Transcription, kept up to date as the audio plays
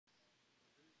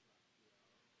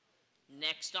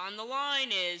Next on the line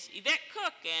is Yvette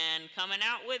Cook, and coming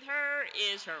out with her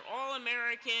is her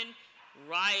All-American,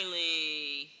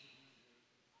 Riley.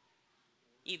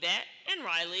 Yvette and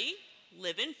Riley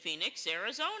live in Phoenix,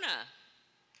 Arizona,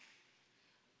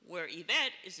 where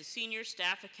Yvette is a senior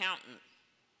staff accountant.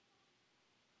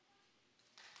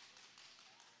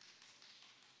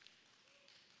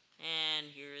 And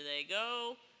here they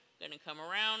go, gonna come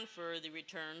around for the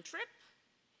return trip.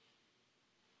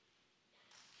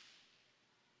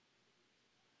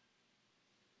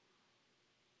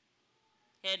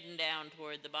 Heading down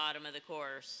toward the bottom of the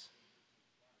course.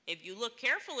 If you look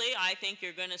carefully, I think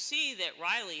you're going to see that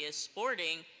Riley is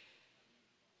sporting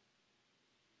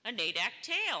a NADAC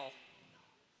tail.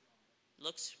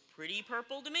 Looks pretty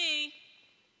purple to me.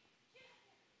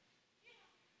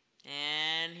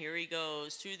 And here he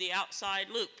goes through the outside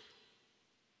loop.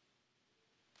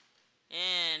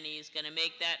 And he's going to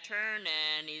make that turn,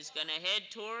 and he's going to head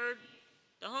toward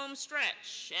the home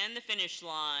stretch and the finish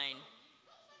line.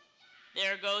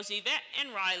 There goes Yvette and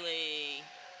Riley.